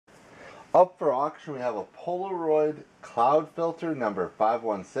Up for auction, we have a Polaroid cloud filter number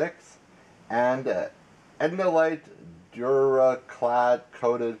 516 and a Endolite Duraclad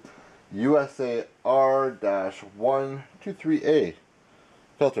coated USA R-123A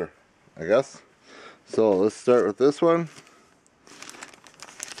filter, I guess. So let's start with this one.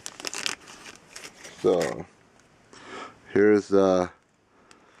 So here's the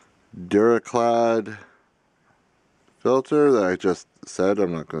Duraclad filter that I just said.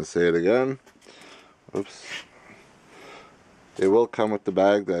 I'm not going to say it again. Oops. They will come with the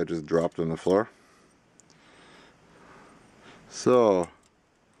bag that I just dropped on the floor. So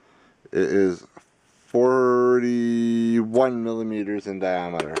it is 41 millimeters in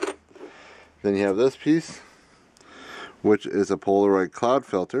diameter. Then you have this piece, which is a Polaroid cloud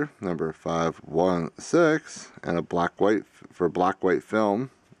filter number 516 and a black-white for black-white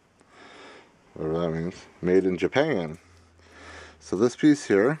film, whatever that means, made in Japan. So this piece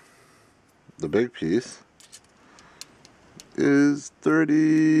here, the big piece, is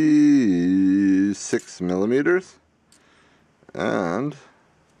 36 millimeters and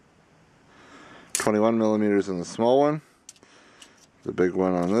 21 millimeters in the small one. The big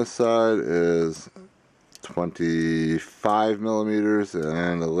one on this side is 25 millimeters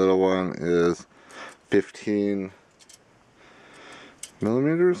and the little one is 15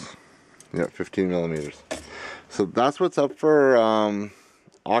 millimeters. Yeah, 15 millimeters. So that's what's up for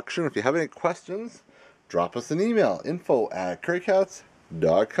auction. If you have any questions, drop us an email,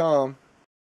 info@currycats.com.